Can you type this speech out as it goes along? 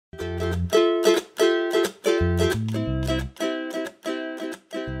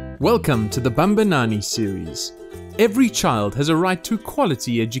Welcome to the Bambanani series. Every child has a right to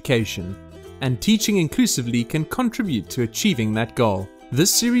quality education, and teaching inclusively can contribute to achieving that goal.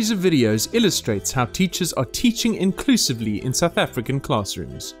 This series of videos illustrates how teachers are teaching inclusively in South African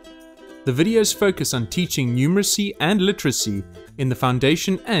classrooms. The videos focus on teaching numeracy and literacy in the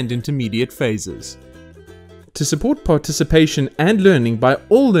foundation and intermediate phases. To support participation and learning by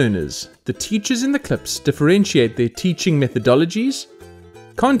all learners, the teachers in the clips differentiate their teaching methodologies,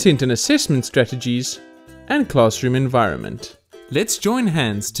 content and assessment strategies, and classroom environment. Let's join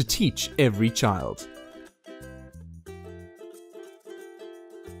hands to teach every child.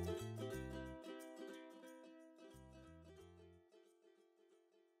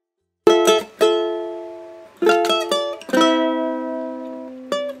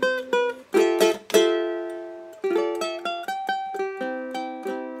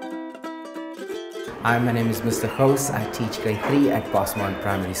 Hi, my name is Mr. Gous. I teach grade 3 at Bosman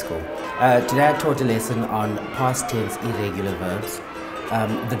Primary School. Today I taught a lesson on past tense irregular verbs.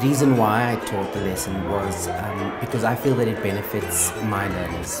 The reason why I taught the lesson was because I feel that it benefits my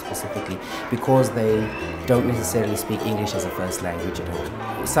learners specifically because they don't necessarily speak English as a first language at all.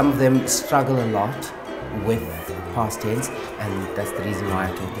 Some of them struggle a lot with past tense, and that's the reason why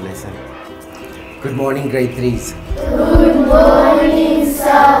I taught the lesson. Good morning, grade 3s. Good morning,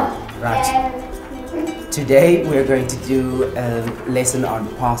 sir. Right. Today we're going to do a lesson on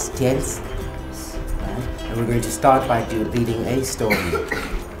past tense, and we're going to start by reading a story.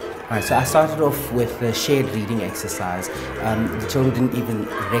 Right, so I started off with the shared reading exercise. The children didn't even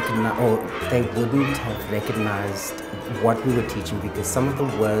recognize, or they wouldn't have recognized what we were teaching because some of the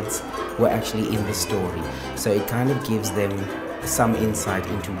words were actually in the story. So it kind of gives them some insight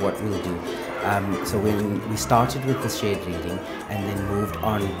into what we'll do. So when we started with the shared reading and then moved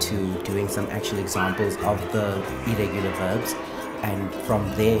on to doing some actual examples of the irregular verbs, and from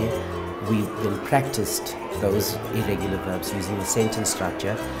there we then practiced those irregular verbs using the sentence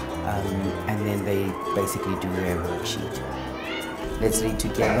structure, and then they basically do their worksheet. Let's read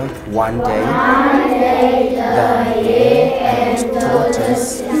together. One day the hare and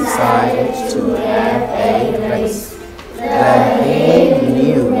tortoise decided to have a race. The hare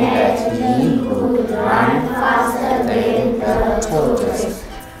knew that he would run faster than the tortoise.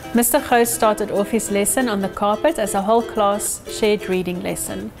 Mr. Gous started off his lesson on the carpet as a whole class shared reading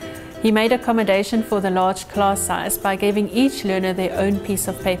lesson. He made accommodation for the large class size by giving each learner their own piece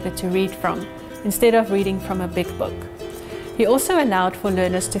of paper to read from, instead of reading from a big book. He also allowed for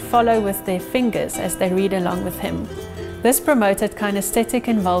learners to follow with their fingers as they read along with him. This promoted kinesthetic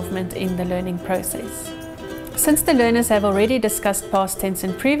involvement in the learning process. Since the learners have already discussed past tense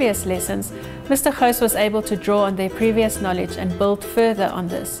in previous lessons, Mr. Gous was able to draw on their previous knowledge and build further on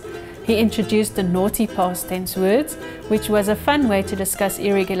this. He introduced the naughty past tense words, which was a fun way to discuss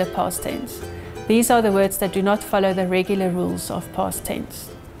irregular past tense. These are the words that do not follow the regular rules of past tense.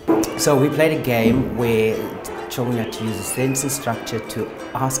 So we played a game where children had to use a sentence structure to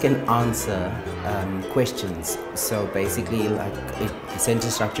ask and answer questions. So basically, the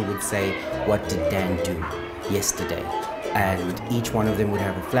sentence structure would say, "What did Dan do yesterday?" And each one of them would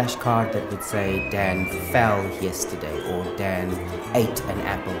have a flashcard that would say, "Dan fell yesterday," or "Dan ate an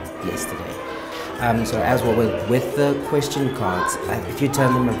apple yesterday." So as well with the question cards, if you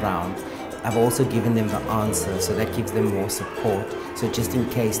turn them around, I've also given them the answer, so that gives them more support. So just in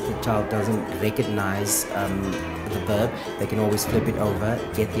case the child doesn't recognize the verb, they can always flip it over,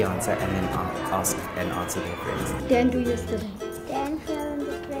 get the answer, and then ask and answer their friends. Dan do yesterday. Dan fell on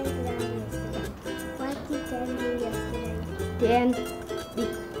the playground yesterday. What did Dan do yesterday? Dan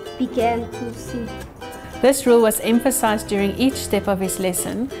began to sing. This rule was emphasized during each step of his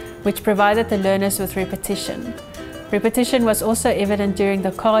lesson, which provided the learners with repetition. Repetition was also evident during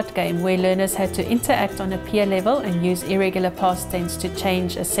the card game, where learners had to interact on a peer level and use irregular past tense to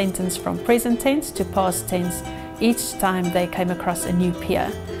change a sentence from present tense to past tense each time they came across a new peer.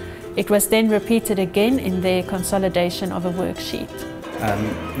 It was then repeated again in their consolidation of a worksheet.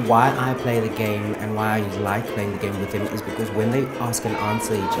 Why I play the game and why I like playing the game with them is because when they ask and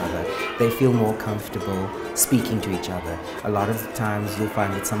answer each other, they feel more comfortable speaking to each other. A lot of the times you'll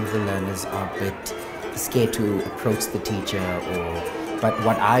find that some of the learners are a bit scared to approach the teacher, but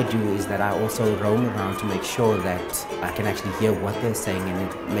what I do is that I also roam around to make sure that I can actually hear what they're saying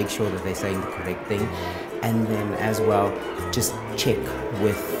and make sure that they're saying the correct thing, and then as well just check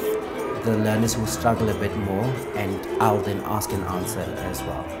with the learners who struggle a bit more, and I'll then ask and answer as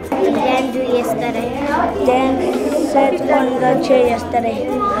well. What did Dan do yesterday? Dan sat on the chair yesterday.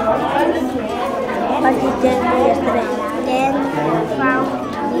 What did Dan do yesterday? Dan found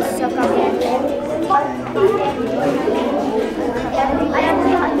the soccer ball.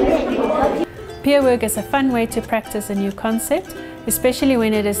 Peer work is a fun way to practice a new concept, especially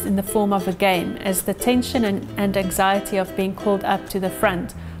when it is in the form of a game, as the tension and anxiety of being called up to the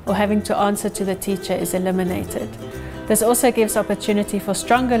front or having to answer to the teacher is eliminated. This also gives opportunity for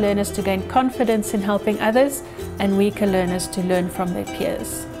stronger learners to gain confidence in helping others and weaker learners to learn from their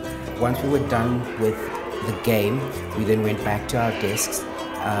peers. Once we were done with the game, we then went back to our desks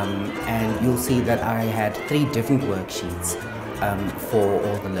and you'll see that I had 3 different worksheets for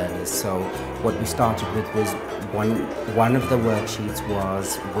all the learners. So what we started with was one of the worksheets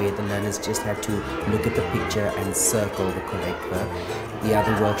was where the learners just had to look at the picture and circle the correct verb. The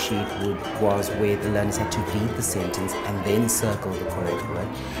other worksheet was where the learners had to read the sentence and then circle the correct word.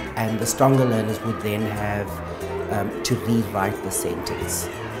 And the stronger learners would then have to rewrite the sentence.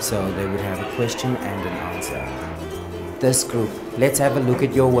 So they would have a question and an answer. This group, let's have a look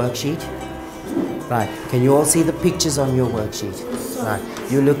at your worksheet. Right, can you all see the pictures on your worksheet?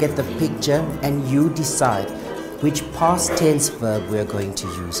 Right, you look at the picture and you decide which past tense verb we're going to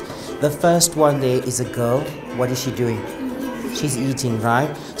use. The first one there is a girl. What is she doing? She's eating,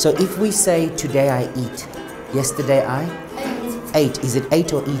 right? So if we say, today I eat, yesterday I ate. Is it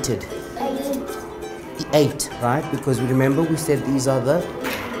ate or eated? Ate, right? Because remember we said these are the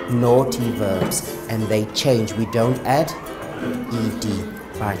naughty verbs and they change. We don't add ed.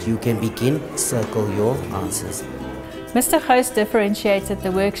 Right, you can begin, circle your answers. Mr. Gous differentiated the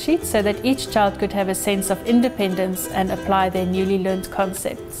worksheet so that each child could have a sense of independence and apply their newly learned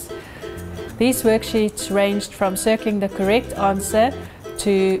concepts. These worksheets ranged from circling the correct answer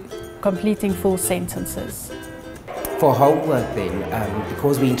to completing full sentences. For homework then,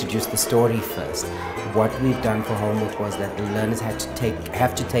 because we introduced the story first, what we've done for homework was that the learners have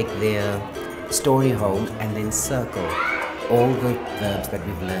to take their story home and then circle all the verbs that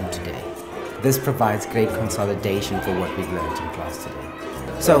we've learned today. This provides great consolidation for what we've learned in class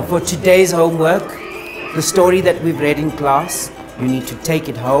today. So for today's homework, the story that we've read in class, you need to take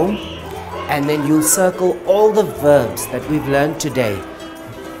it home and then you'll circle all the verbs that we've learned today.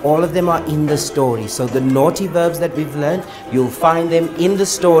 All of them are in the story. So the naughty verbs that we've learned, you'll find them in the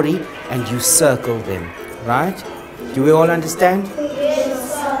story and you circle them, right? Do we all understand?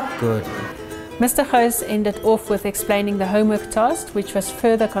 Yes, sir. Good. Mr. Gous ended off with explaining the homework task, which was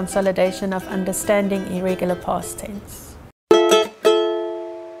further consolidation of understanding irregular past tense.